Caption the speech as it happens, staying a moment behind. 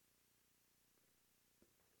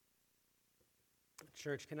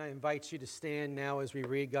Church, can I invite you to stand now as we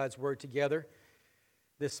read God's Word together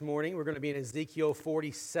this morning? We're going to be in Ezekiel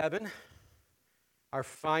 47, our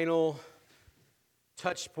final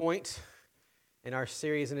touch point in our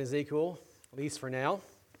series in Ezekiel, at least for now.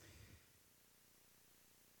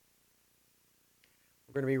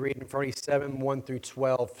 We're going to be reading 47, 1 through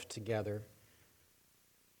 12 together.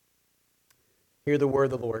 Hear the word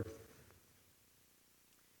of the Lord.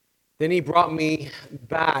 Then he brought me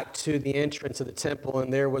back to the entrance of the temple,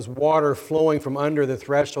 and there was water flowing from under the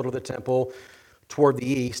threshold of the temple toward the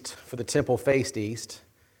east, for the temple faced east.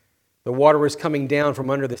 The water was coming down from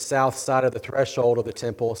under the south side of the threshold of the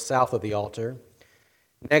temple, south of the altar.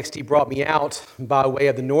 Next, he brought me out by way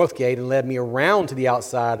of the north gate and led me around to the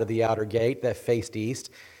outside of the outer gate that faced east.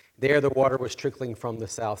 There the water was trickling from the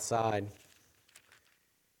south side.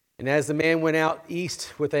 And as the man went out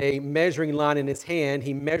east with a measuring line in his hand,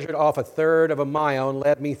 he measured off 1/3 of a mile and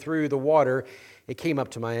led me through the water. It came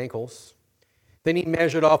up to my ankles. Then he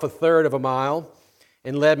measured off 1/3 of a mile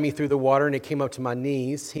and led me through the water, and it came up to my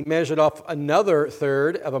knees. He measured off another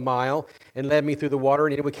 1/3 of a mile and led me through the water,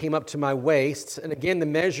 and it came up to my waist. And again, he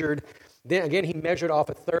measured off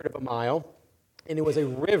 1/3 of a mile, and it was a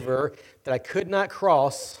river that I could not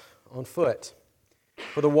cross on foot,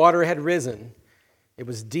 for the water had risen. It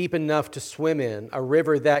was deep enough to swim in, a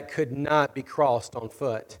river that could not be crossed on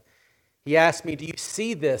foot. He asked me, "Do you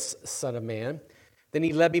see this, son of man?" Then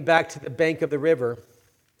he led me back to the bank of the river.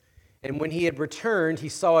 And when he had returned, he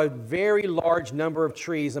saw a very large number of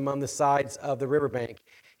trees among the sides of the riverbank.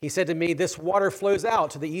 He said to me, "This water flows out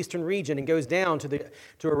to the eastern region and goes down to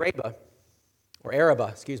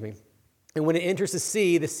Arabah. And when it enters the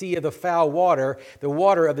sea of the foul water, the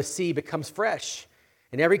water of the sea becomes fresh.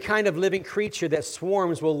 And every kind of living creature that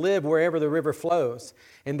swarms will live wherever the river flows.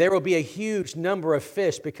 And there will be a huge number of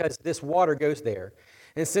fish because this water goes there.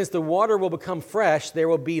 And since the water will become fresh, there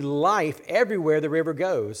will be life everywhere the river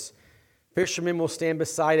goes. Fishermen will stand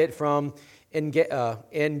beside it from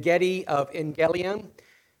En-Gedi of En-Gelium.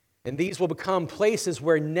 And these will become places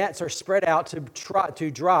where nets are spread out to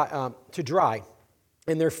dry.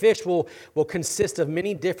 And their fish will consist of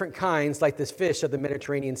many different kinds, like the fish of the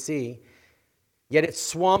Mediterranean Sea. Yet its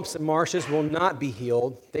swamps and marshes will not be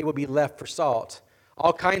healed. They will be left for salt.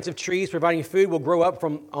 All kinds of trees providing food will grow up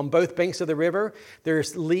on both banks of the river. Their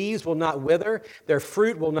leaves will not wither. Their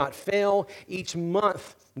fruit will not fail. Each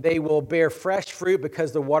month they will bear fresh fruit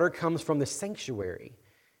because the water comes from the sanctuary.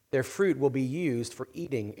 Their fruit will be used for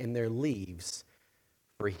eating and their leaves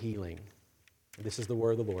for healing." This is the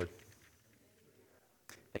word of the Lord.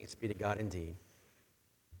 Thanks be to God indeed.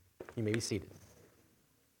 You may be seated.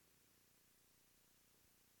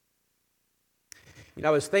 I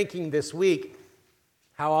was thinking this week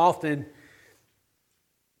how often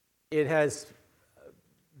it has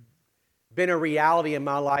been a reality in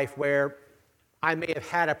my life where I may have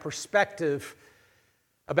had a perspective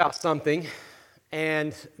about something,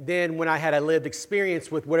 and then when I had a lived experience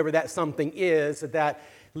with whatever that something is, that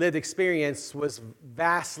lived experience was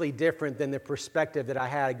vastly different than the perspective that I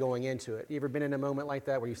had going into it. You ever been in a moment like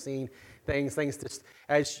that where you've seen things just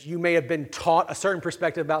as you may have been taught a certain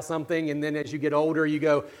perspective about something, and then as you get older, you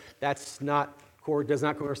go, does not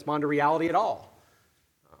correspond to reality at all.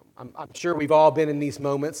 I'm sure we've all been in these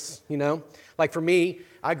moments, Like for me,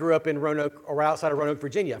 I grew up in Roanoke, or outside of Roanoke,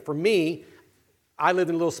 Virginia. For me, I lived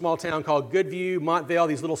in a little small town called Goodview, Montvale,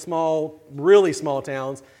 these little small, really small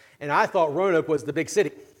towns, and I thought Roanoke was the big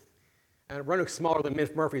city. And Roanoke's smaller than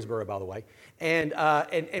Murfreesboro, by the way.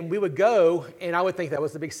 And we would go, and I would think that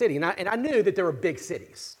was the big city. And I knew that there were big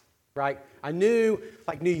cities, right? I knew,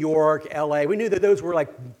 like New York, L.A., we knew that those were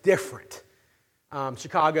like different.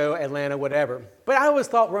 Chicago, Atlanta, whatever. But I always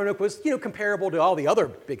thought Roanoke was, comparable to all the other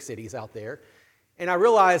big cities out there. And I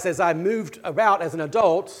realized as I moved about as an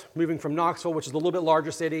adult, moving from Knoxville, which is a little bit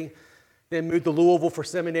larger city, then moved to Louisville for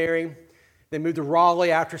seminary, then moved to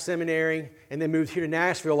Raleigh after seminary, and then moved here to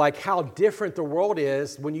Nashville, like how different the world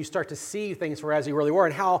is when you start to see things for as they really were,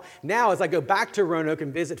 and how now as I go back to Roanoke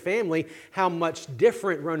and visit family, how much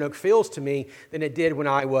different Roanoke feels to me than it did when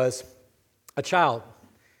I was a child.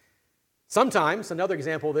 Sometimes, another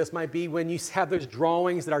example of this might be when you have those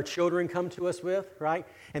drawings that our children come to us with, right?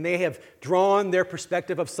 And they have drawn their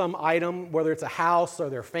perspective of some item, whether it's a house or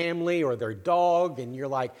their family or their dog, and you're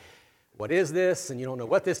like, what is this? And you don't know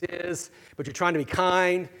what this is, but you're trying to be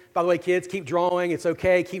kind. By the way, kids, keep drawing. It's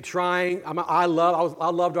okay. Keep trying. I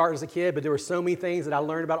loved art as a kid, but there were so many things that I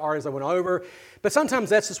learned about art as I went over. But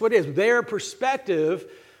sometimes that's just what it is. Their perspective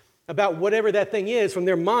about whatever that thing is from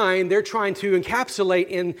their mind, they're trying to encapsulate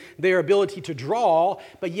in their ability to draw,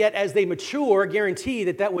 but yet as they mature, guarantee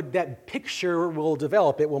that picture will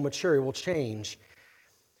develop, it will mature, it will change.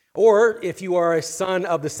 Or if you are a son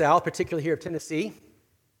of the South, particularly here of Tennessee,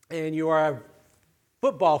 and you are a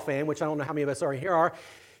football fan, which I don't know how many of us are here are,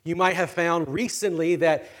 you might have found recently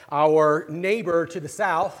that our neighbor to the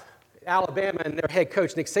south, Alabama, and their head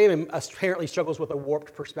coach, Nick Saban, apparently struggles with a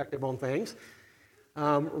warped perspective on things.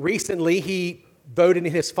 Recently, he voted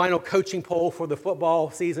in his final coaching poll for the football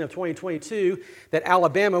season of 2022 that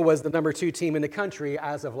Alabama was the number 2 team in the country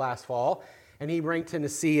as of last fall, and he ranked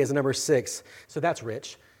Tennessee as number 6. So that's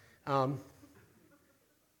rich.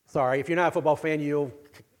 Sorry, if you're not a football fan, you'll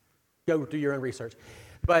go do your own research.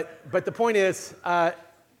 But the point is,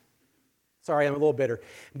 sorry, I'm a little bitter.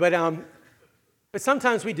 But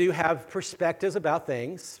sometimes we do have perspectives about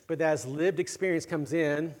things, but as lived experience comes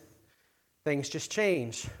in, things just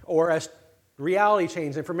change. Or as reality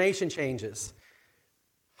changes, information changes.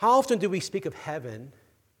 How often do we speak of heaven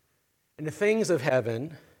and the things of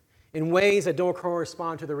heaven in ways that don't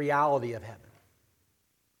correspond to the reality of heaven?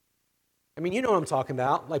 I mean, you know what I'm talking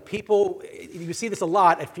about. Like people, you see this a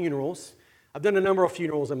lot at funerals. I've done a number of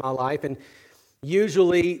funerals in my life, and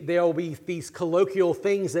usually there'll be these colloquial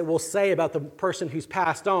things that we'll say about the person who's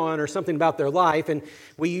passed on or something about their life, and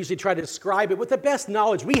we usually try to describe it with the best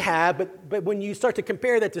knowledge we have, but when you start to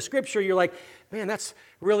compare that to Scripture, you're like, man, that's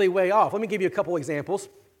really way off. Let me give you a couple examples.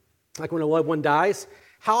 Like when a loved one dies,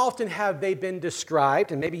 how often have they been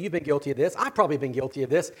described, and maybe you've been guilty of this, I've probably been guilty of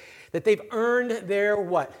this, that they've earned their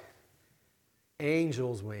what?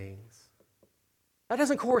 Angel's wings. That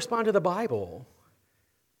doesn't correspond to the Bible.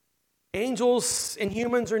 Angels and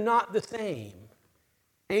humans are not the same.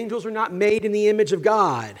 Angels are not made in the image of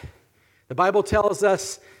God. The Bible tells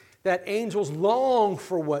us that angels long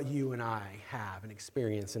for what you and I have and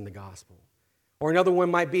experience in the gospel. Or another one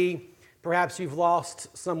might be, perhaps you've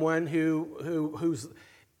lost someone who's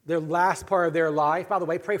their last part of their life. By the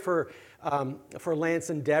way, pray for Lance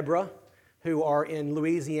and Deborah, who are in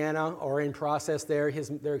Louisiana or in process there.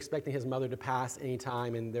 They're expecting his mother to pass any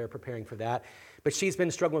time, and they're preparing for that. But she's been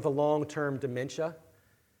struggling with a long-term dementia.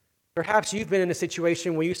 Perhaps you've been in a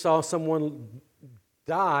situation where you saw someone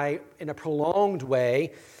die in a prolonged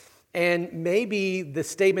way, and maybe the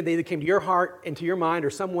statement that either came to your heart and to your mind or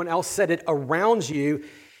someone else said it around you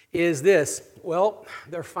is this: well,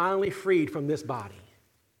 they're finally freed from this body.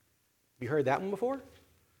 You heard that one before?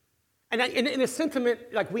 And in a sentiment,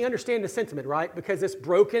 like we understand the sentiment, right? Because this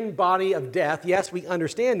broken body of death, yes, we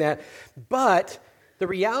understand that. But the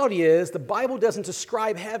reality is the Bible doesn't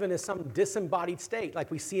describe heaven as some disembodied state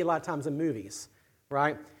like we see a lot of times in movies,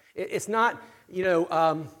 right? It's not,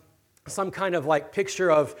 some kind of like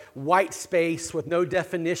picture of white space with no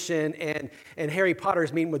definition and Harry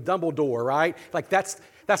Potter's meeting with Dumbledore, right? Like that's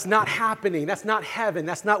not happening. That's not heaven.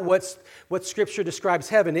 That's not what Scripture describes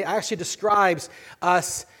heaven. It actually describes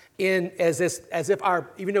us as if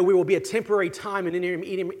even though we will be a temporary time in an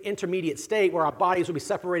intermediate state where our bodies will be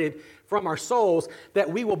separated from our souls, that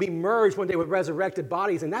we will be merged one day with resurrected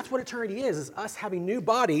bodies. And that's what eternity is us having new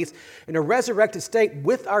bodies in a resurrected state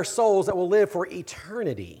with our souls that will live for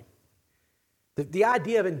eternity. The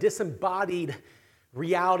idea of a disembodied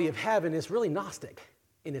reality of heaven is really Gnostic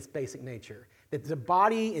in its basic nature. That the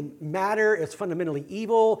body and matter is fundamentally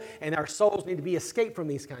evil, and our souls need to be escaped from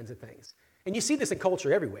these kinds of things. And you see this in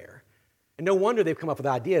culture everywhere. And no wonder they've come up with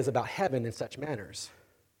ideas about heaven in such manners.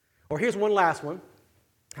 Or here's one last one.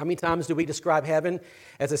 How many times do we describe heaven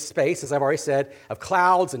as a space, as I've already said, of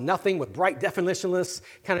clouds and nothing with bright, definitionless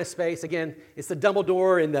kind of space? Again, it's the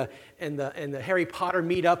Dumbledore and the Harry Potter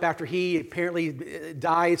meet up after he apparently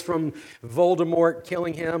dies from Voldemort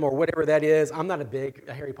killing him or whatever that is. I'm not a big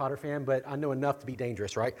Harry Potter fan, but I know enough to be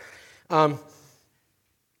dangerous, right? Or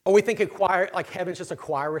we think like heaven's just a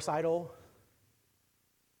choir recital.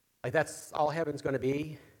 Like that's all heaven's going to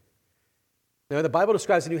be. No, the Bible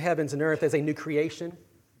describes the new heavens and earth as a new creation,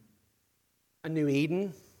 a new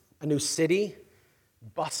Eden, a new city,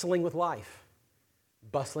 bustling with life,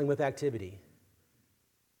 bustling with activity.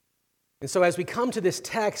 And so as we come to this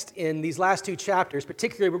text in these last two chapters,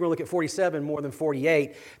 particularly we're going to look at 47 more than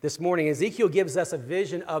 48 this morning, Ezekiel gives us a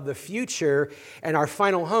vision of the future and our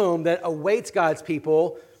final home that awaits God's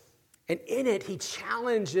people. And in it, he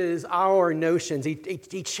challenges our notions. He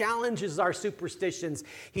challenges our superstitions.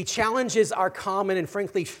 He challenges our common and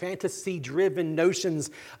frankly fantasy-driven notions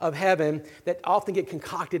of heaven that often get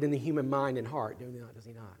concocted in the human mind and heart. Does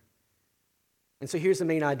he not? And so here's the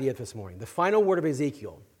main idea this morning. The final word of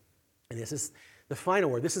Ezekiel, and this is the final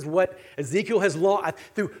word. This is what Ezekiel has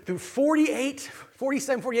through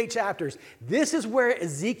 47, 48 chapters. This is where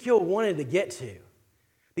Ezekiel wanted to get to.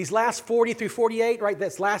 These last 40 through 48, right,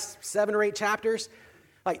 that's last 7 or 8 chapters,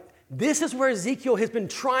 like This is where Ezekiel has been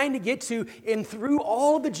trying to get to, and through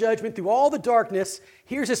all the judgment, through all the darkness,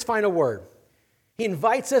 here's his final word. He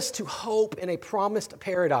invites us to hope in a promised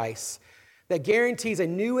paradise that guarantees a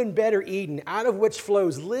new and better Eden, out of which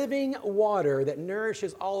flows living water that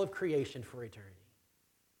nourishes all of creation for eternity.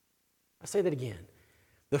 I'll say that again.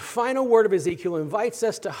 The final word of Ezekiel invites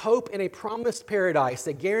us to hope in a promised paradise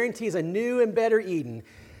that guarantees a new and better Eden,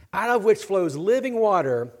 out of which flows living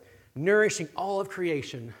water, nourishing all of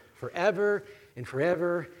creation forever and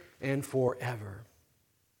forever and forever.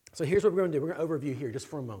 So here's what we're going to do. We're going to overview here just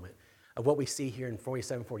for a moment of what we see here in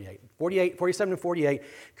 47 and 48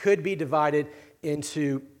 could be divided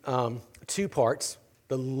into two parts.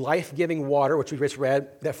 The life-giving water, which we just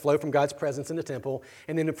read, that flow from God's presence in the temple.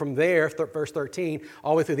 And then from there, verse 13,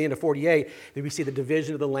 all the way through the end of 48, then we see the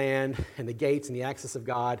division of the land and the gates and the access of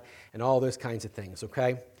God and all those kinds of things,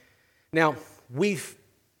 okay? Now,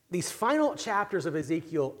 these final chapters of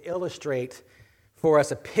Ezekiel illustrate for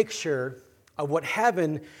us a picture of what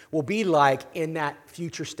heaven will be like in that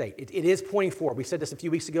future state. It is pointing forward. We said this a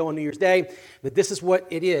few weeks ago on New Year's Day, that this is what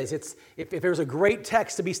it is. If there's a great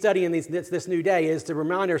text to be studying this new day, is to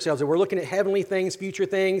remind ourselves that we're looking at heavenly things, future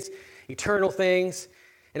things, eternal things.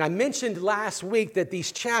 And I mentioned last week that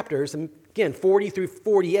these chapters, and again, 40 through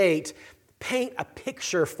 48, paint a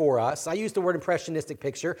picture for us. I use the word impressionistic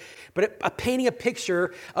picture, but painting a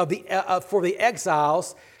picture of for the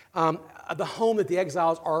exiles, of the home that the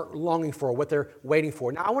exiles are longing for, what they're waiting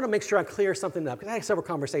for. Now, I want to make sure I clear something up, because I had several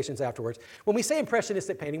conversations afterwards. When we say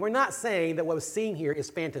impressionistic painting, we're not saying that what we're seeing here is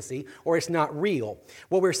fantasy or it's not real.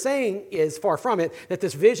 What we're saying is, far from it, that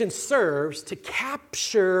this vision serves to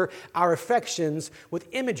capture our affections with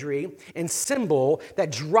imagery and symbol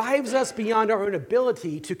that drives us beyond our own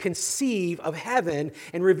ability to conceive of heaven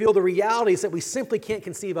and reveal the realities that we simply can't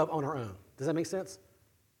conceive of on our own. Does that make sense?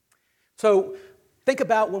 So think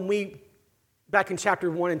about when back in chapter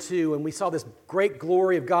 1 and 2, and we saw this great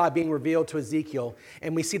glory of God being revealed to Ezekiel,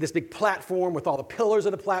 and we see this big platform with all the pillars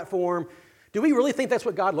of the platform. Do we really think that's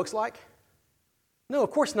what God looks like? No, of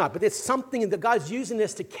course not, but it's something that God's using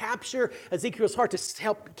this to capture Ezekiel's heart, to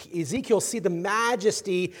help Ezekiel see the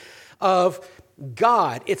majesty of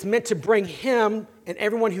God. It's meant to bring him and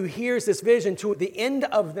everyone who hears this vision to the end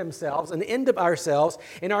of themselves and the end of ourselves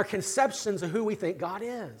and our conceptions of who we think God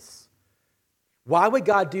is. Why would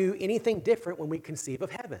God do anything different when we conceive of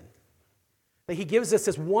heaven? That he gives us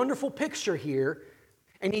this wonderful picture here,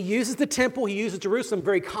 and he uses the temple, he uses Jerusalem,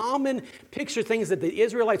 very common picture, things that the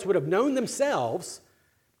Israelites would have known themselves,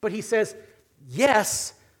 but he says,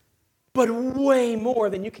 yes, but way more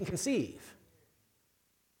than you can conceive.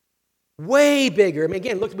 Way bigger. I mean,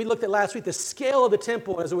 again, we looked at last week, the scale of the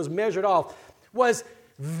temple as it was measured off was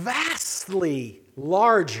vastly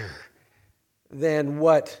larger than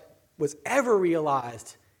what was ever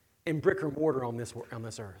realized in brick or mortar on this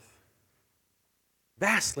earth.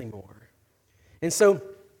 Vastly more. And so,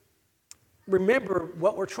 remember,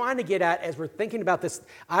 what we're trying to get at as we're thinking about this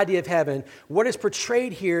idea of heaven, what is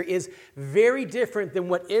portrayed here is very different than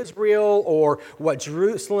what Israel or what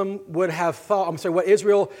Jerusalem would have thought, what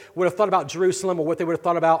Israel would have thought about Jerusalem, or what they would have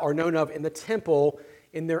thought about or known of in the temple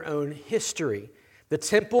in their own history. The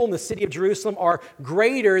temple and the city of Jerusalem are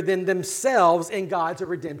greater than themselves in God's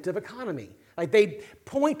redemptive economy. Like, they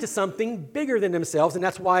point to something bigger than themselves, and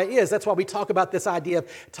that's why it is. That's why we talk about this idea of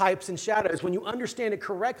types and shadows. When you understand it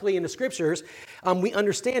correctly in the Scriptures, we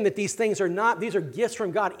understand that these things these are gifts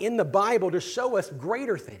from God in the Bible to show us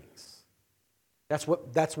greater things.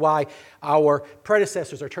 That's why our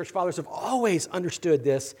predecessors, our church fathers, have always understood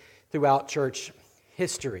this throughout church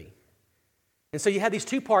history. And so you have these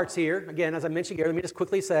two parts here. Again, as I mentioned here, let me just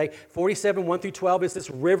quickly say, 47, 1 through 12 is this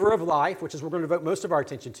river of life, which is what we're going to devote most of our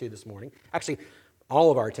attention to this morning. Actually, all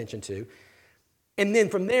of our attention to. And then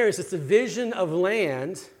from there is this division of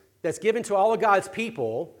land that's given to all of God's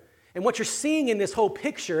people. And what you're seeing in this whole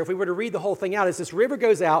picture, if we were to read the whole thing out, is this river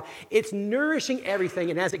goes out, it's nourishing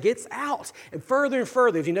everything, and as it gets out and further,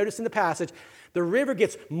 as you notice in the passage, the river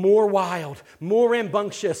gets more wild, more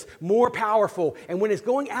rambunctious, more powerful. And when it's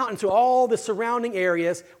going out into all the surrounding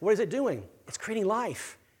areas, what is it doing? It's creating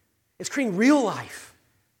life. It's creating real life.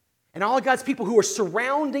 And all of God's people who are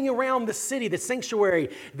surrounding around the city, the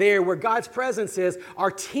sanctuary there where God's presence is,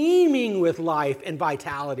 are teeming with life and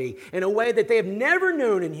vitality in a way that they have never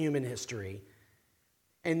known in human history.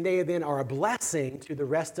 And they then are a blessing to the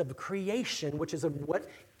rest of creation, which is what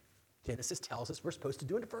Genesis tells us we're supposed to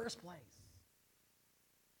do in the first place.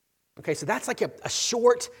 Okay, so that's like a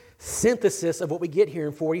short synthesis of what we get here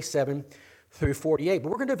in 47 through 48. But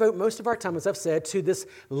we're going to devote most of our time, as I've said, to this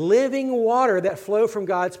living water that flow from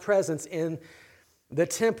God's presence in the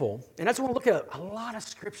temple. And I just want to look at a lot of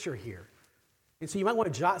scripture here. And so you might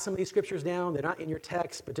want to jot some of these scriptures down. They're not in your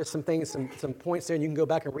text, but just some things, some points there, and you can go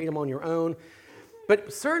back and read them on your own.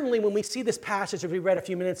 But certainly when we see this passage, as we read a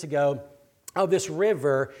few minutes ago, of this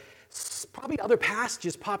river, probably other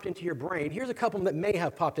passages popped into your brain. Here's a couple that may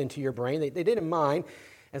have popped into your brain. They did in mine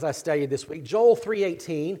as I studied this week. Joel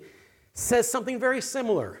 3:18 says something very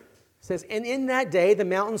similar. It says, "And in that day the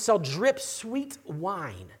mountains shall drip sweet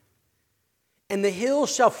wine, and the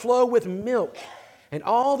hills shall flow with milk, and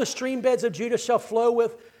all the stream beds of Judah shall flow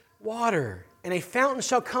with water. And a fountain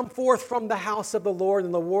shall come forth from the house of the Lord,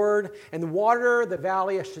 and the water the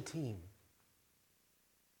valley of Shittim."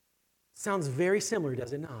 Sounds very similar,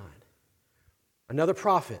 does it not? Another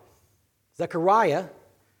prophet, Zechariah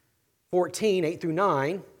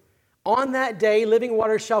 14:8-9. "On that day, living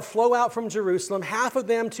waters shall flow out from Jerusalem, half of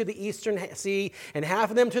them to the eastern sea, and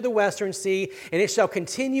half of them to the western sea, and it shall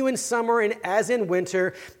continue in summer and as in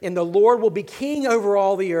winter, and the Lord will be king over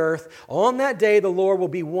all the earth. On that day, the Lord will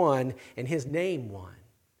be one, and his name one."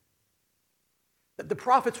 The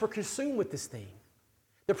prophets were consumed with this thing.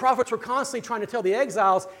 The prophets were constantly trying to tell the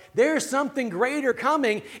exiles, there's something greater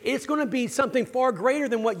coming. It's going to be something far greater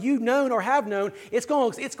than what you've known or have known. It's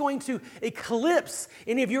going to eclipse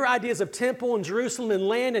any of your ideas of temple and Jerusalem and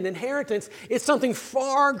land and inheritance. It's something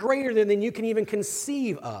far greater than you can even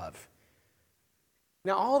conceive of.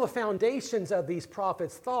 Now, all the foundations of these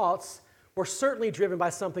prophets' thoughts were certainly driven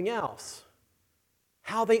by something else.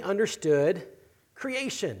 How they understood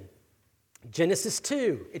creation. Genesis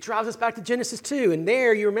 2. It drives us back to Genesis 2. And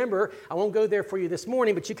there, you remember, I won't go there for you this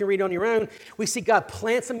morning, but you can read on your own. We see God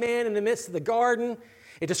plants a man in the midst of the garden.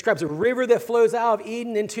 It describes a river that flows out of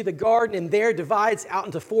Eden into the garden, and there divides out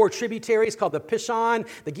into 4 tributaries called the Pishon,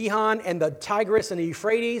 the Gihon, and the Tigris and the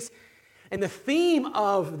Euphrates. And the theme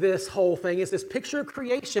of this whole thing is this picture of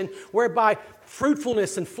creation whereby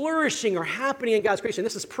fruitfulness and flourishing are happening in God's creation.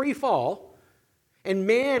 This is pre-fall. And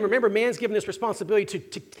man, remember, man's given this responsibility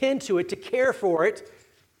to tend to it, to care for it,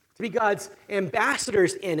 to be God's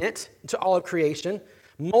ambassadors in it, to all of creation,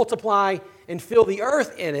 multiply and fill the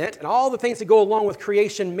earth in it, and all the things that go along with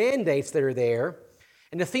creation mandates that are there.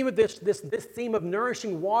 And the theme of this theme of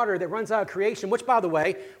nourishing water that runs out of creation, which, by the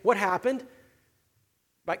way, what happened?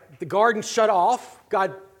 Like the garden shut off.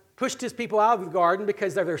 God pushed his people out of the garden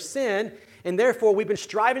because of their sin, and therefore we've been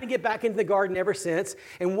striving to get back into the garden ever since.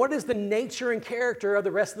 And what is the nature and character of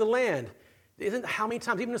the rest of the land? Isn't how many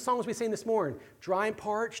times, even the songs we sang this morning, dry and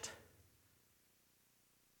parched?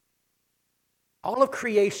 All of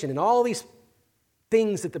creation and all these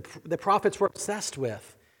things that the prophets were obsessed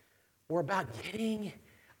with were about getting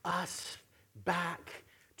us back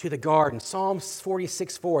to the garden. Psalms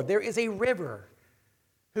 46:4, "There is a river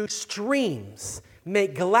whose streams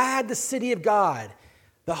make glad the city of God,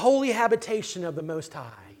 the holy habitation of the Most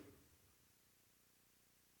High."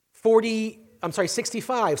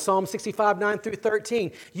 65, Psalm 65,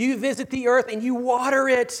 9-13. "You visit the earth and you water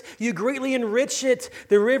it. You greatly enrich it.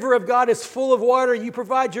 The river of God is full of water. You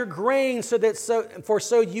provide your grain so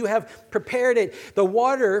you have prepared it.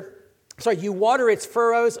 You water its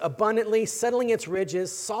furrows abundantly, settling its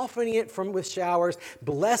ridges, softening it with showers,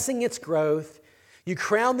 blessing its growth. You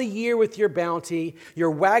crown the year with your bounty.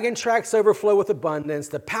 Your wagon tracks overflow with abundance.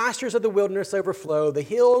 The pastures of the wilderness overflow. The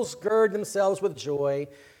hills gird themselves with joy.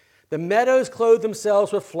 The meadows clothe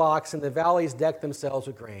themselves with flocks, and the valleys deck themselves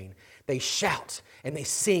with grain. They shout and they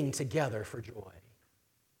sing together for joy."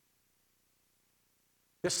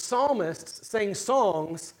 The psalmists sang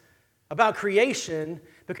songs about creation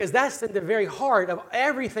because that's in the very heart of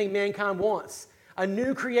everything mankind wants. A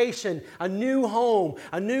new creation, a new home,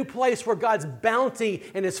 a new place where God's bounty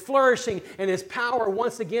and His flourishing and His power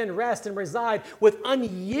once again rest and reside with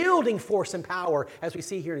unyielding force and power, as we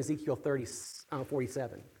see here in Ezekiel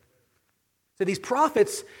 47. So these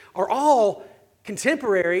prophets are all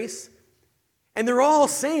contemporaries, and they're all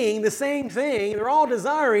saying the same thing. They're all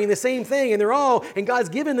desiring the same thing, and God's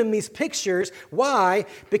given them these pictures. Why?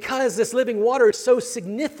 Because this living water is so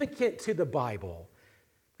significant to the Bible.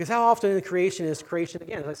 Because how often in the creation is creation,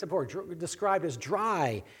 again, as I said before, described as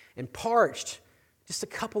dry and parched? Just a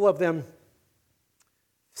couple of them.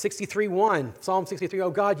 63:1, Psalm 63, "Oh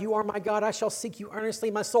God, you are my God, I shall seek you earnestly.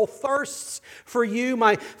 My soul thirsts for you,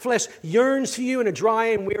 my flesh yearns for you in a dry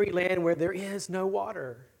and weary land where there is no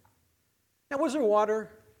water." Now, was there water?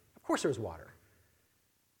 Of course there was water.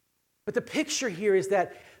 But the picture here is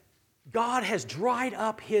that God has dried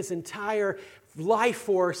up His entire life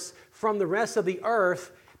force from the rest of the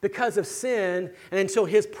earth because of sin, and until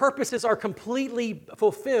His purposes are completely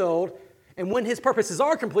fulfilled, And when his purposes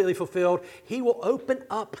are completely fulfilled, he will open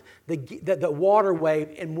up the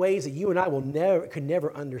waterway in ways that you and I could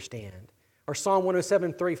never understand. Or Psalm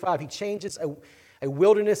 107:35, he changes a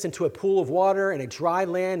wilderness into a pool of water and a dry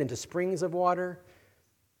land into springs of water.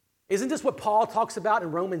 Isn't this what Paul talks about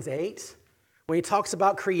in Romans 8? When he talks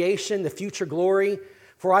about creation, the future glory.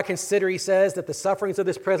 For I consider, he says, that the sufferings of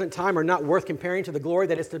this present time are not worth comparing to the glory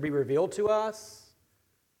that is to be revealed to us.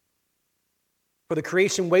 For the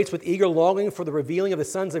creation waits with eager longing for the revealing of the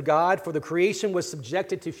sons of God. For the creation was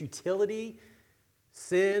subjected to futility,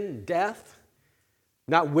 sin, death,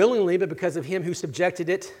 not willingly, but because of him who subjected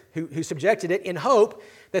it, in hope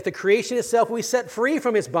that the creation itself will be set free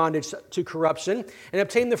from its bondage to corruption and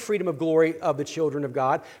obtain the freedom of glory of the children of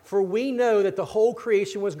God. For we know that the whole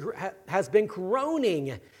creation has been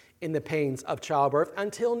groaning in the pains of childbirth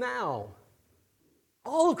until now.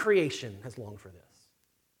 All of creation has longed for this.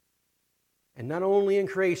 And not only in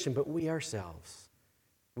creation, but we ourselves.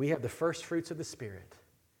 We have the first fruits of the Spirit.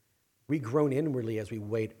 We groan inwardly as we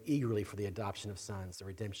wait eagerly for the adoption of sons, the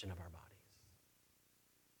redemption of our bodies.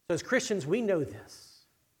 So as Christians, we know this.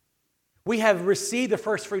 We have received the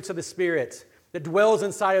first fruits of the Spirit that dwells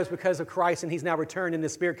inside us because of Christ, and he's now returned, and the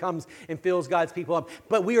Spirit comes and fills God's people up.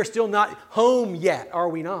 But we are still not home yet, are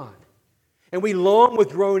we not? And we long with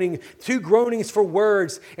groaning, two groanings for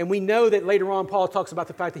words. And we know that later on Paul talks about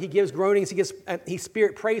the fact that he gives groanings, his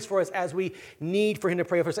Spirit prays for us as we need for him to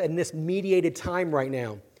pray for us in this mediated time right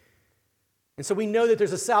now. And so we know that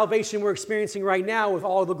there's a salvation we're experiencing right now with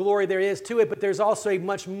all the glory there is to it, but there's also a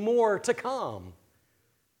much more to come.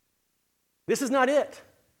 This is not it.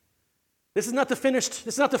 This is not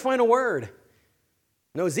the final word.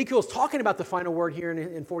 No, Ezekiel's talking about the final word here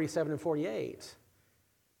in 47 and 48.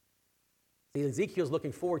 See, Ezekiel's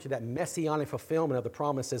looking forward to that messianic fulfillment of the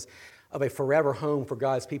promises of a forever home for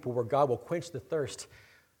God's people where God will quench the thirst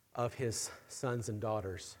of his sons and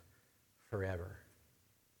daughters forever.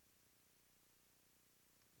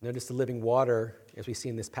 Notice the living water, as we see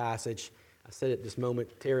in this passage. I said it just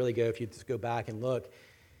momentarily ago. If you just go back and look,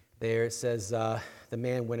 there it says, the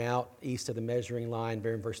man went out east of the measuring line,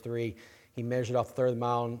 there in verse 3. He measured off the third of the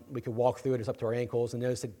mile, and we could walk through it. It's up to our ankles. And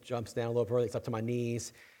notice it jumps down a little further. It's up to my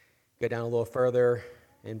knees. Go down a little further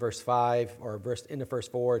in verse 5, or into verse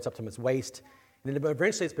 4. It's up to his waist. And then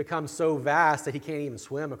eventually it's become so vast that he can't even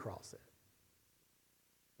swim across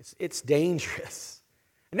it. It's dangerous.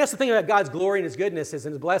 And that's the thing about God's glory and his goodness and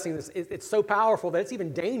his blessings. It's so powerful that it's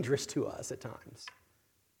even dangerous to us at times.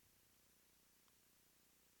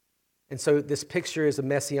 And so this picture is a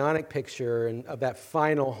messianic picture of that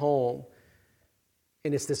final home.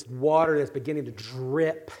 And it's this water that's beginning to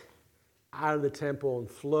drip out of the temple and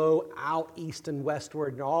flow out east and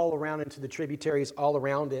westward and all around into the tributaries all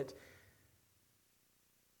around it.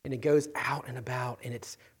 And it goes out and about, and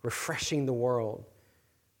it's refreshing the world.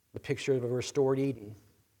 The picture of a restored Eden.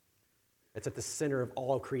 It's at the center of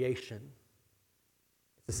all creation.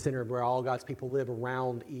 It's the center of where all God's people live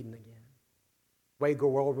around Eden again. The way the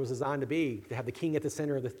world was designed to be, to have the king at the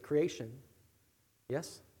center of the creation.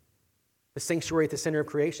 Yes? The sanctuary at the center of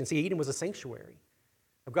creation. See, Eden was a sanctuary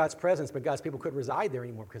of God's presence, but God's people couldn't reside there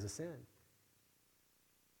anymore because of sin.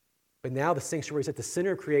 But now the sanctuary is at the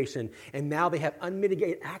center of creation, and now they have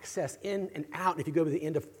unmitigated access in and out. If you go to the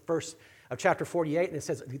end of chapter 48, and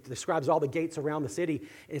it describes all the gates around the city,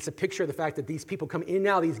 and it's a picture of the fact that these people come in and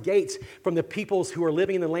out of these gates from the peoples who are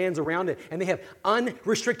living in the lands around it, and they have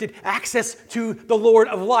unrestricted access to the Lord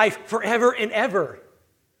of life forever and ever.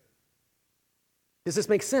 Does this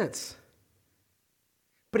make sense?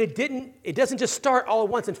 But it doesn't just start all at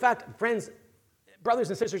once. In fact, friends, brothers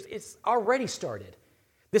and sisters, it's already started.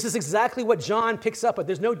 This is exactly what John picks up on.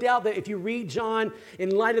 There's no doubt that if you read John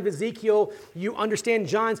in light of Ezekiel, you understand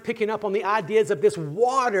John's picking up on the ideas of this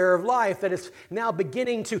water of life that is now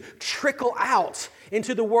beginning to trickle out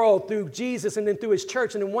into the world through Jesus and then through his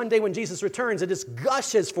church. And then one day when Jesus returns, it just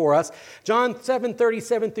gushes for us. John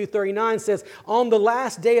 7:37 through 39 says, on the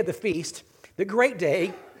last day of the feast, the great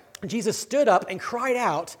day, Jesus stood up and cried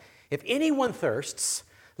out, if anyone thirsts,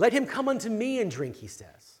 let him come unto me and drink, he says.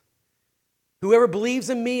 Whoever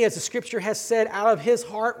believes in me, as the scripture has said, out of his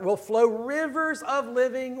heart will flow rivers of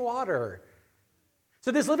living water.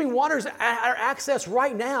 So this living water is our access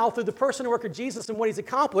right now through the person and work of Jesus and what he's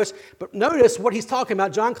accomplished. But notice what he's talking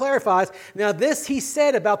about. John clarifies, now this he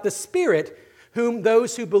said about the Spirit, whom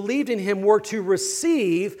those who believed in him were to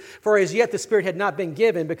receive, for as yet the Spirit had not been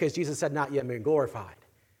given because Jesus had not yet been glorified.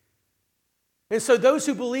 And so those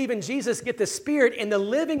who believe in Jesus get the Spirit and the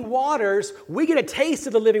living waters. We get a taste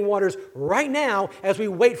of the living waters right now as we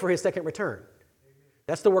wait for his second return.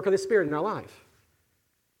 That's the work of the Spirit in our life.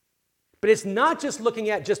 But it's not just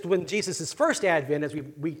looking at just when Jesus' first advent, as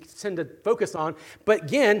we tend to focus on, but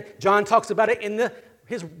again, John talks about it in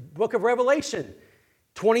his book of Revelation,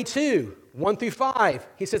 22, 1 through 5.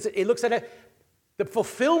 He says it looks at the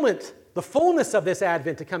fulfillment, the fullness of this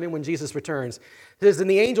advent to come in when Jesus returns. It says, and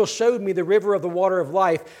the angel showed me the river of the water of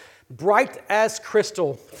life, bright as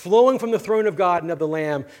crystal, flowing from the throne of God and of the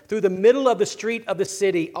Lamb, through the middle of the street of the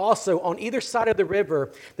city. Also, on either side of the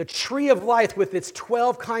river, the tree of life with its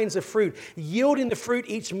 12 kinds of fruit, yielding the fruit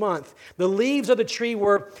each month. The leaves of the tree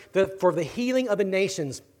were for the healing of the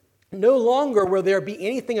nations. No longer will there be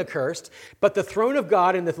anything accursed, but the throne of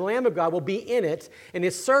God and the Lamb of God will be in it, and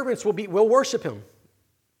his servants will worship him.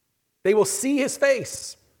 They will see his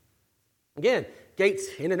face. Again, gates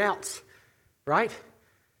in and out, right?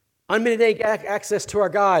 Unmitigated access to our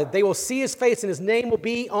God. They will see his face, and his name will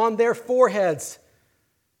be on their foreheads.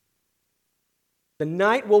 The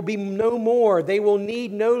night will be no more. They will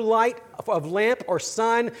need no light of lamp or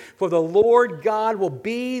sun, for the Lord God will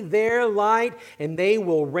be their light, and they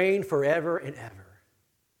will reign forever and ever.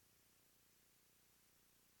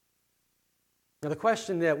 Now, the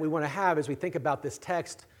question that we want to have as we think about this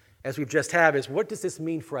text, as we've just had, is what does this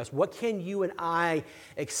mean for us? What can you and I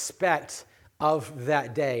expect of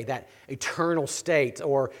that day, that eternal state,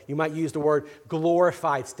 or you might use the word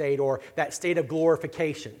glorified state, or that state of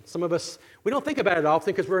glorification? Some of us, we don't think about it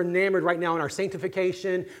often because we're enamored right now in our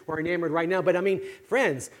sanctification. We're enamored right now. But I mean,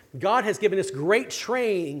 friends, God has given this great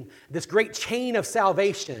chain of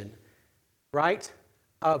salvation, right?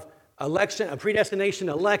 Of election, of predestination,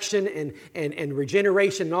 election, and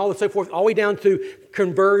regeneration, and all and so forth, all the way down to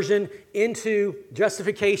conversion, into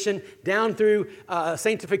justification, down through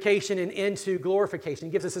sanctification, and into glorification.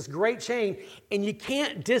 He gives us this great chain, and you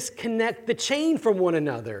can't disconnect the chain from one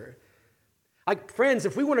another. Like, friends,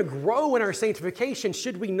 if we want to grow in our sanctification,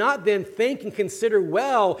 should we not then think and consider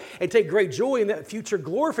well and take great joy in that future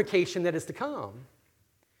glorification that is to come?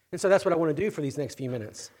 And so that's what I want to do for these next few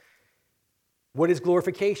minutes. What is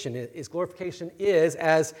glorification? Glorification is,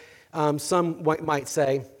 as some might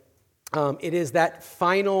say, it is that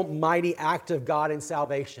final mighty act of God in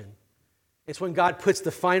salvation. It's when God puts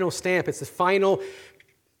the final stamp. It's the final,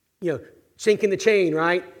 chink in the chain,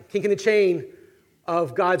 right? Kink in the chain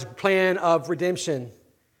of God's plan of redemption.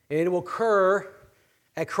 And it will occur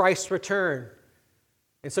at Christ's return.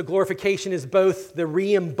 And so glorification is both the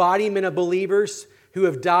re-embodiment of believers who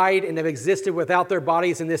have died and have existed without their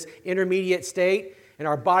bodies in this intermediate state, and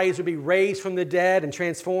our bodies will be raised from the dead and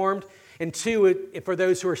transformed. And two, for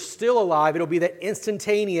those who are still alive, it'll be that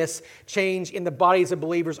instantaneous change in the bodies of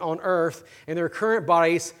believers on earth, and their current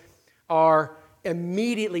bodies are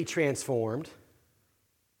immediately transformed.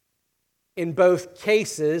 In both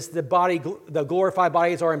cases, the glorified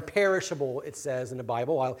bodies are imperishable, it says in the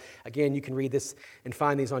Bible. Again, you can read this and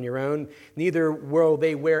find these on your own. Neither will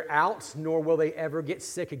they wear out, nor will they ever get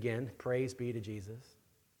sick again. Praise be to Jesus.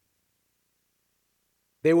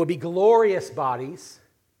 They will be glorious bodies.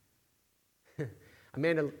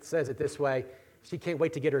 Amanda says it this way. She can't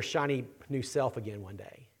wait to get her shiny new self again one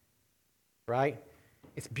day. Right?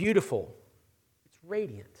 It's beautiful. It's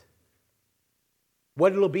radiant.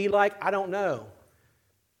 What it'll be like, I don't know.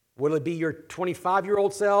 Will it be your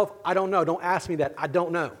 25-year-old self? I don't know. Don't ask me that. I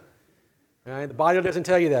don't know. All right? The Bible doesn't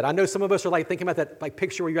tell you that. I know some of us are like thinking about that like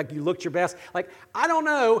picture where you looked your best. Like, I don't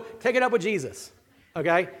know. Take it up with Jesus.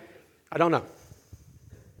 Okay? I don't know.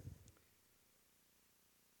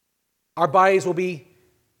 Our bodies will be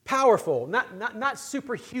powerful, not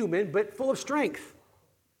superhuman, but full of strength.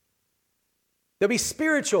 They'll be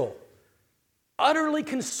spiritual, utterly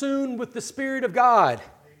consumed with the Spirit of God.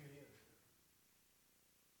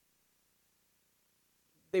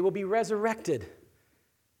 They will be resurrected.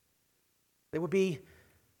 They will be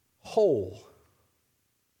whole.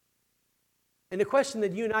 And the question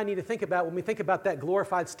that you and I need to think about when we think about that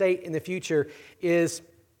glorified state in the future is,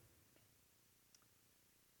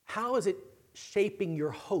 how is it shaping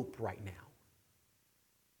your hope right now?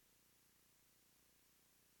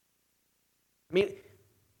 I mean,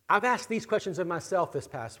 I've asked these questions of myself this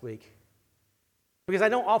past week because I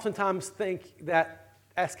don't oftentimes think that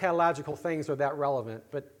eschatological things are that relevant,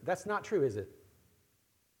 but that's not true, is it?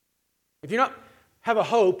 If you don't have a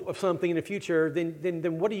hope of something in the future,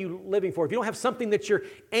 then what are you living for? If you don't have something that you're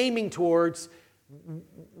aiming towards,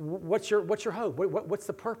 what's your hope? What's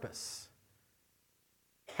the purpose?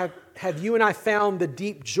 Have you and I found the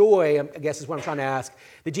deep joy, I guess is what I'm trying to ask,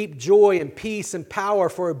 the deep joy and peace and power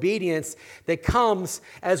for obedience that comes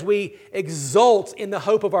as we exult in the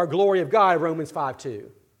hope of our glory of God, Romans 5:2?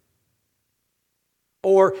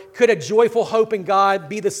 Or could a joyful hope in God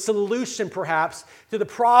be the solution, perhaps, to the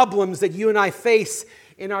problems that you and I face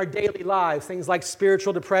in our daily lives, things like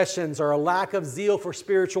spiritual depressions or a lack of zeal for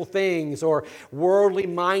spiritual things or worldly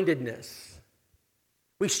mindedness.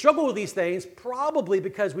 We struggle with these things probably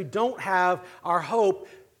because we don't have our hope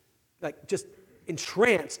like just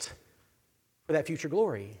entranced for that future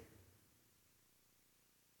glory.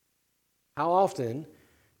 How often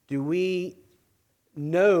do we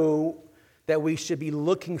know that we should be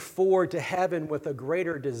looking forward to heaven with a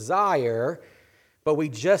greater desire, but we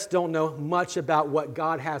just don't know much about what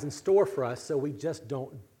God has in store for us, so we just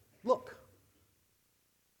don't look?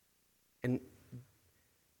 And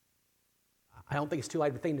I don't think it's too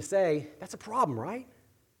light of a thing to say, that's a problem, right?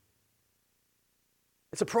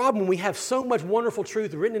 It's a problem when we have so much wonderful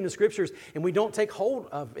truth written in the Scriptures and we don't take hold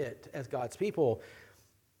of it as God's people.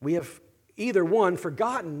 We have either one,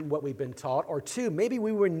 forgotten what we've been taught, or two, maybe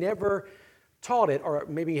we were never taught it, or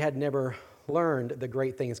maybe had never learned the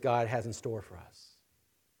great things God has in store for us.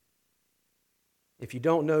 If you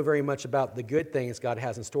don't know very much about the good things God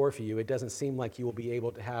has in store for you, it doesn't seem like you will be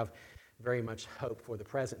able to have very much hope for the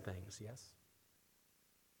present things, yes?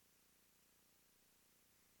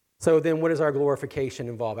 So then what does our glorification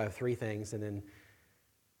involve? I have three things, and then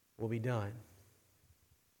we'll be done.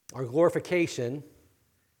 Our glorification,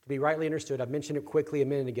 to be rightly understood, I've mentioned it quickly a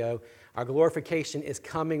minute ago, our glorification is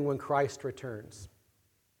coming when Christ returns.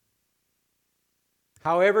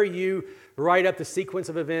 However you write up the sequence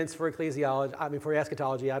of events for ecclesiology, for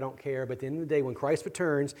eschatology, I don't care, but at the end of the day, when Christ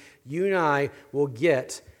returns, you and I will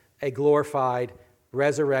get a glorified,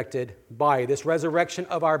 resurrected body. This resurrection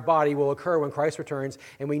of our body will occur when Christ returns,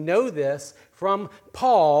 and we know this from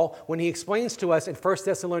Paul when he explains to us in 1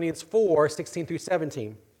 Thessalonians 4, 16 through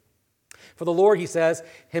 17. For the Lord, he says,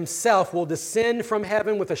 himself will descend from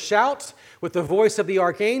heaven with a shout, with the voice of the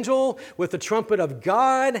archangel, with the trumpet of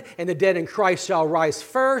God, and the dead in Christ shall rise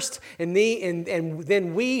first, and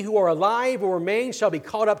then we who are alive will remain shall be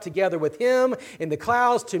caught up together with him in the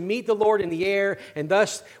clouds to meet the Lord in the air, and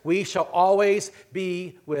thus we shall always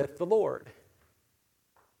be with the Lord.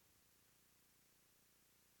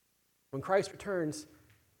 When Christ returns,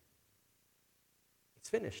 it's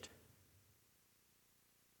finished.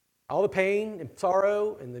 All the pain and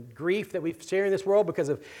sorrow and the grief that we share in this world because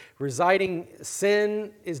of residing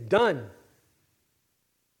sin is done.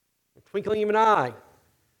 The twinkling of an eye.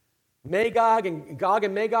 Gog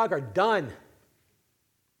and Magog are done.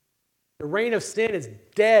 The reign of sin is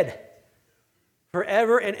dead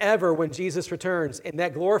forever and ever when Jesus returns. And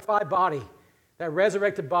that glorified body, that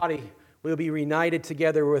resurrected body, will be reunited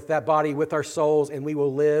together with that body, with our souls, and we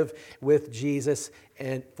will live with Jesus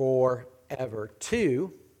and forever.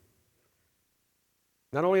 Two,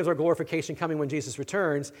 not only is our glorification coming when Jesus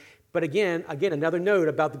returns, but again, another note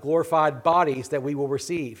about the glorified bodies that we will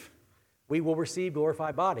receive. We will receive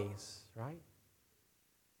glorified bodies, right?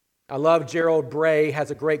 I love Gerald Bray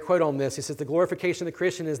has a great quote on this. He says, the glorification of the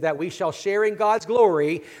Christian is that we shall share in God's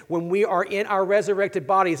glory when we are in our resurrected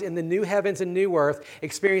bodies in the new heavens and new earth,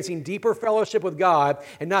 experiencing deeper fellowship with God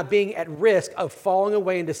and not being at risk of falling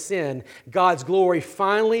away into sin, God's glory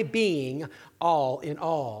finally being all in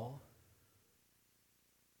all.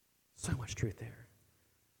 So much truth there.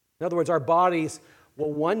 In other words, our bodies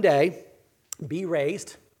will one day be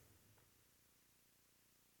raised.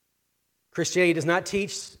 Christianity does not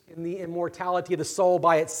teach in the immortality of the soul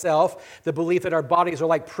by itself, the belief that our bodies are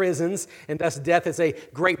like prisons, and thus death is a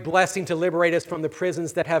great blessing to liberate us from the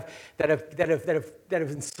prisons that have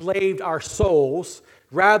enslaved our souls.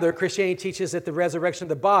 Rather, Christianity teaches that the resurrection of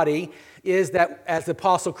the body is that, as the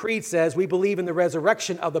Apostle Creed says, we believe in the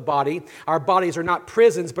resurrection of the body. Our bodies are not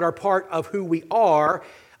prisons, but are part of who we are.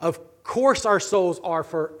 Of course, our souls are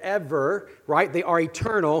forever, right? They are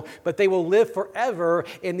eternal, but they will live forever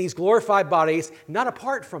in these glorified bodies, not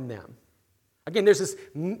apart from them. Again, there's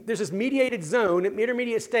this mediated zone,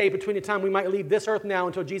 intermediate state between the time we might leave this earth now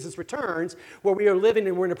until Jesus returns, where we are living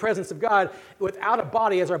and we're in the presence of God without a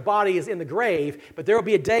body, as our body is in the grave. But there will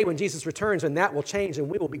be a day when Jesus returns, and that will change, and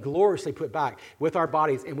we will be gloriously put back with our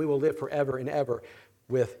bodies, and we will live forever and ever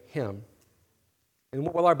with Him. And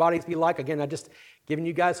what will our bodies be like? Again, I'm just giving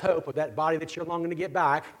you guys hope of that body that you're longing to get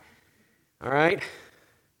back. All right?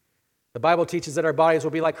 The Bible teaches that our bodies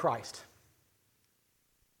will be like Christ.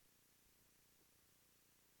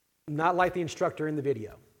 Not like the instructor in the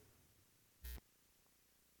video.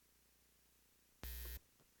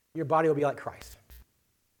 Your body will be like Christ.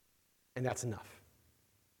 And that's enough.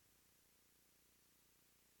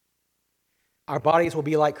 Our bodies will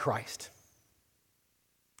be like Christ.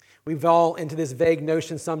 We fall into this vague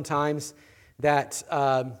notion sometimes that,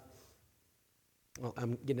 I'm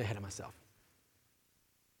getting ahead of myself.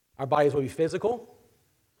 Our bodies will be physical,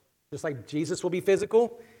 just like Jesus will be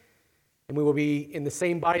physical. And we will be in the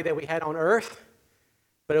same body that we had on earth,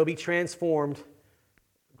 but it will be transformed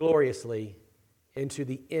gloriously into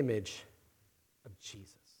the image of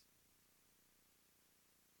Jesus.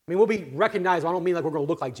 I mean, we'll be recognized. I don't mean like we're going to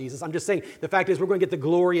look like Jesus. I'm just saying the fact is we're going to get the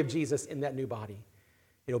glory of Jesus in that new body.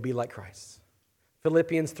 It'll be like Christ.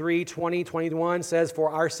 Philippians 3:20-21 says,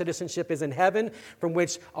 "For our citizenship is in heaven, from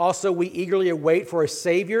which also we eagerly await for a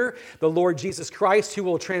Savior, the Lord Jesus Christ, who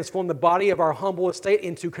will transform the body of our humble estate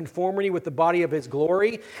into conformity with the body of His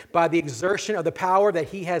glory by the exertion of the power that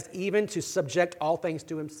He has even to subject all things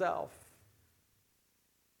to Himself."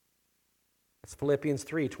 That's Philippians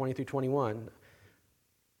 3:20-21.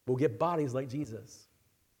 We'll get bodies like Jesus.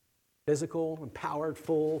 Physical, empowered,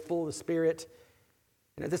 full of the Spirit.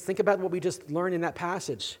 And just think about what we just learned in that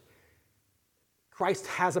passage. Christ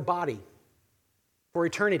has a body for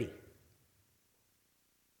eternity.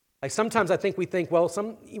 Like sometimes I think we think, well,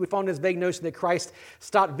 we fall into this vague notion that Christ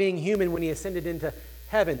stopped being human when He ascended into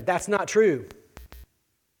heaven. That's not true.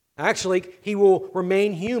 Actually, He will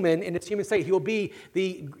remain human in its human state. He will be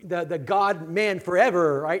the God-man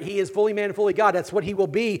forever, right? He is fully man and fully God. That's what He will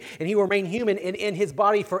be, and He will remain human in His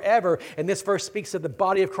body forever. And this verse speaks of the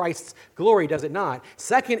body of Christ's glory, does it not?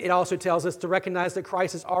 Second, it also tells us to recognize that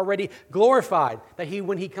Christ is already glorified, that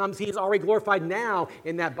when He comes, He is already glorified now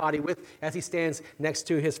in that body as He stands next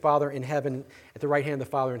to His Father in heaven, at the right hand of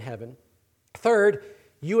the Father in heaven. Third,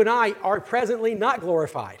 you and I are presently not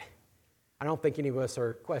glorified. I don't think any of us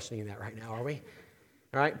are questioning that right now, are we?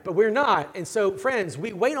 All right, but we're not. And so, friends,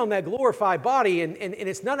 we wait on that glorified body, and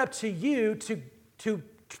it's not up to you to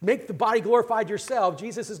make the body glorified yourself.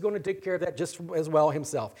 Jesus is going to take care of that just as well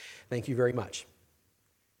Himself. Thank you very much.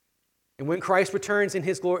 And when Christ returns in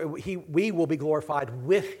His glory, we will be glorified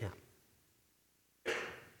with Him.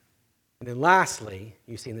 And then lastly,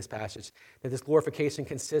 you see in this passage, that this glorification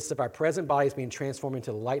consists of our present bodies being transformed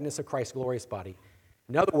into the likeness of Christ's glorious body.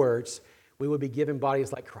 In other words, we will be given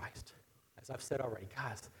bodies like Christ. As I've said already,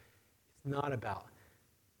 guys, it's not about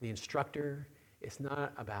the instructor. It's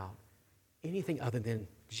not about anything other than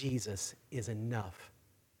Jesus is enough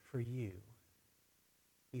for you.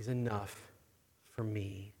 He's enough for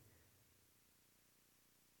me.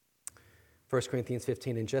 1 Corinthians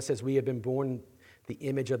 15, "And just as we have been born the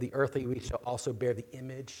image of the earthly, we shall also bear the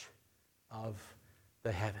image of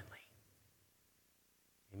the heavenly."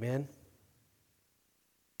 Amen?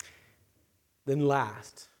 Then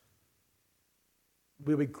last,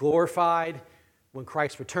 we will be glorified when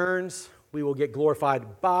Christ returns. We will get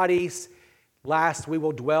glorified bodies. Last, we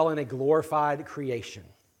will dwell in a glorified creation.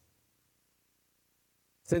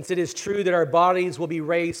 Since it is true that our bodies will be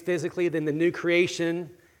raised physically, then the new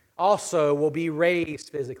creation also will be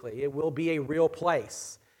raised physically. It will be a real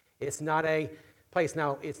place. It's not a place.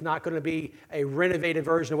 Now, it's not going to be a renovated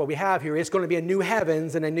version of what we have here. It's going to be a new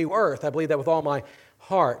heavens and a new earth. I believe that with all my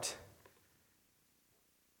heart.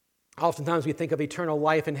 Oftentimes we think of eternal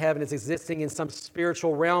life in heaven as existing in some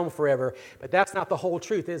spiritual realm forever, but that's not the whole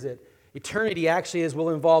truth, is it? Eternity actually will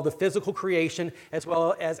involve the physical creation as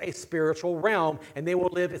well as a spiritual realm, and they will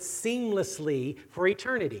live seamlessly for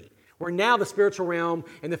eternity. Where now the spiritual realm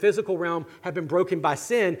and the physical realm have been broken by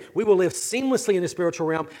sin, we will live seamlessly in the spiritual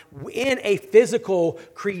realm in a physical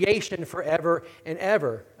creation forever and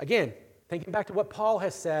ever. Again, thinking back to what Paul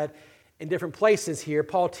has said in different places here,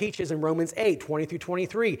 Paul teaches in Romans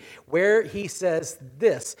 8:20-23, where he says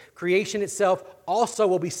this: "Creation itself also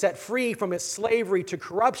will be set free from its slavery to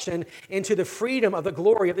corruption into the freedom of the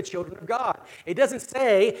glory of the children of God." It doesn't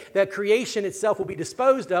say that creation itself will be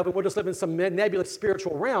disposed of and we'll just live in some nebulous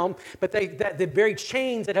spiritual realm, but that the very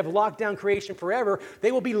chains that have locked down creation forever,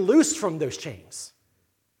 they will be loosed from those chains.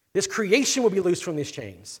 This creation will be loosed from these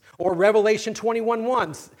chains. Or Revelation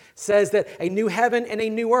 21:1 says that a new heaven and a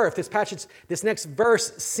new earth. This next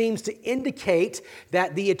verse seems to indicate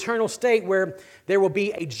that the eternal state where there will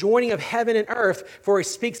be a joining of heaven and earth, for it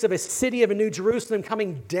speaks of a city of a new Jerusalem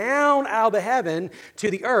coming down out of the heaven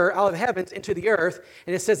to the earth, out of the heavens into the earth.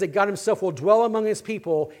 And it says that God Himself will dwell among His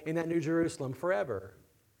people in that new Jerusalem forever.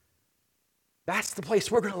 That's the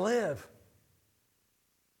place we're going to live.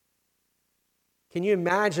 Can you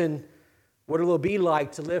imagine what it will be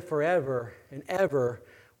like to live forever and ever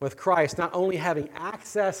with Christ, not only having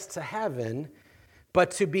access to heaven,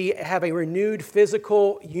 but to have a renewed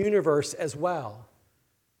physical universe as well?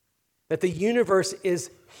 That the universe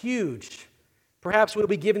is huge. Perhaps we'll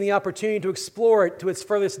be given the opportunity to explore it to its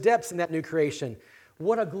furthest depths in that new creation.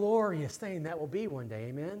 What a glorious thing that will be one day,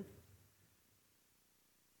 amen?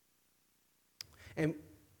 And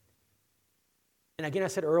again, I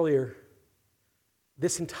said earlier,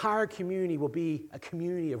 this entire community will be a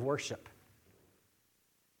community of worship.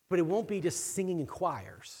 But it won't be just singing in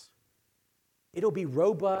choirs. It'll be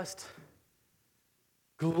robust,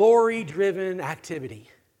 glory-driven activity.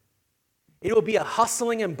 It will be a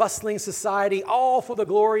hustling and bustling society, all for the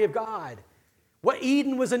glory of God. What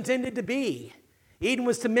Eden was intended to be. Eden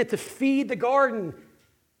was meant to feed the garden.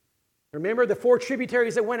 Remember the 4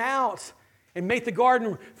 tributaries that went out and make the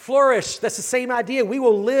garden flourish. That's the same idea. We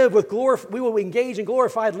will live with we will engage in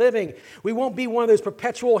glorified living. We won't be one of those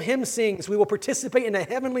perpetual hymn sings. We will participate in a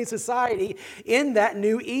heavenly society in that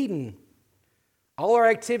new Eden. All our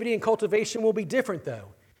activity and cultivation will be different, though.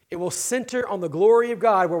 It will center on the glory of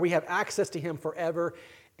God, where we have access to Him forever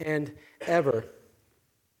and ever.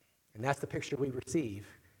 And that's the picture we receive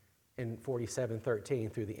in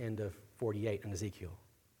 47:13 through the end of 48 in Ezekiel.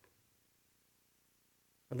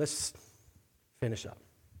 And let's finish up.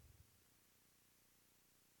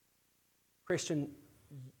 Christian,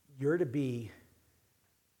 you're to be,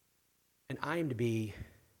 and I am to be,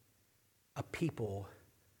 a people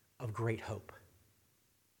of great hope.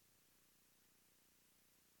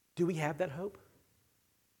 Do we have that hope?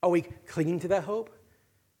 Are we clinging to that hope?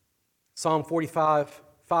 Psalm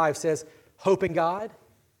 45:5 says, hope in God.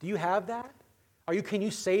 Do you have that? Can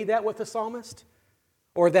you say that with the psalmist?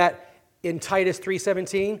 Or that in Titus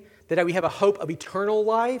 3:17, that we have a hope of eternal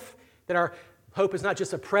life, that our hope is not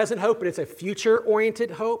just a present hope, but it's a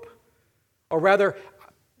future-oriented hope? Or rather,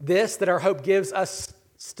 that our hope gives us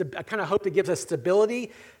a kind of hope that gives us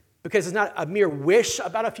stability, because it's not a mere wish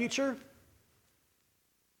about a future.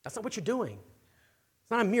 That's not what you're doing. It's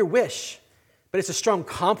not a mere wish, but it's a strong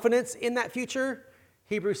confidence in that future.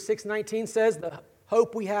 Hebrews 6:19 says the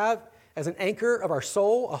hope we have as an anchor of our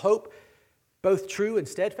soul, a hope both true and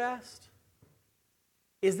steadfast.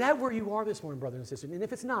 Is that where you are this morning, brothers and sisters? And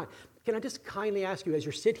if it's not, can I just kindly ask you, as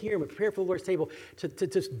you sit here and prepare for the Lord's table, to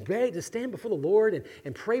just beg, to stand before the Lord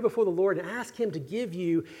and pray before the Lord and ask Him to give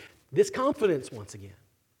you this confidence once again,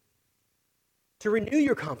 to renew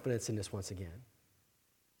your confidence in this once again.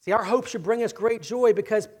 See, our hope should bring us great joy,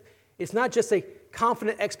 because it's not just a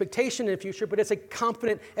confident expectation in the future, but it's a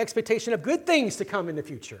confident expectation of good things to come in the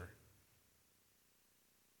future.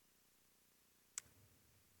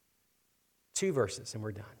 2 verses and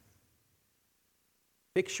we're done.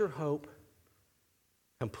 Fix your hope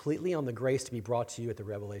completely on the grace to be brought to you at the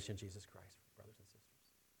revelation of Jesus Christ, brothers and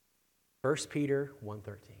sisters. 1 Peter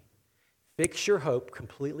 1:13. Fix your hope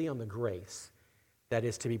completely on the grace that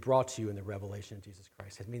is to be brought to you in the revelation of Jesus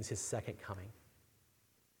Christ. It means His second coming.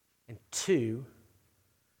 And 2,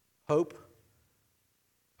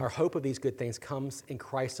 our hope of these good things comes in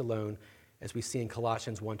Christ alone, as we see in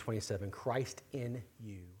Colossians 1:27, Christ in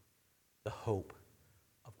you, the hope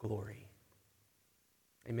of glory.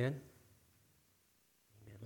 Amen?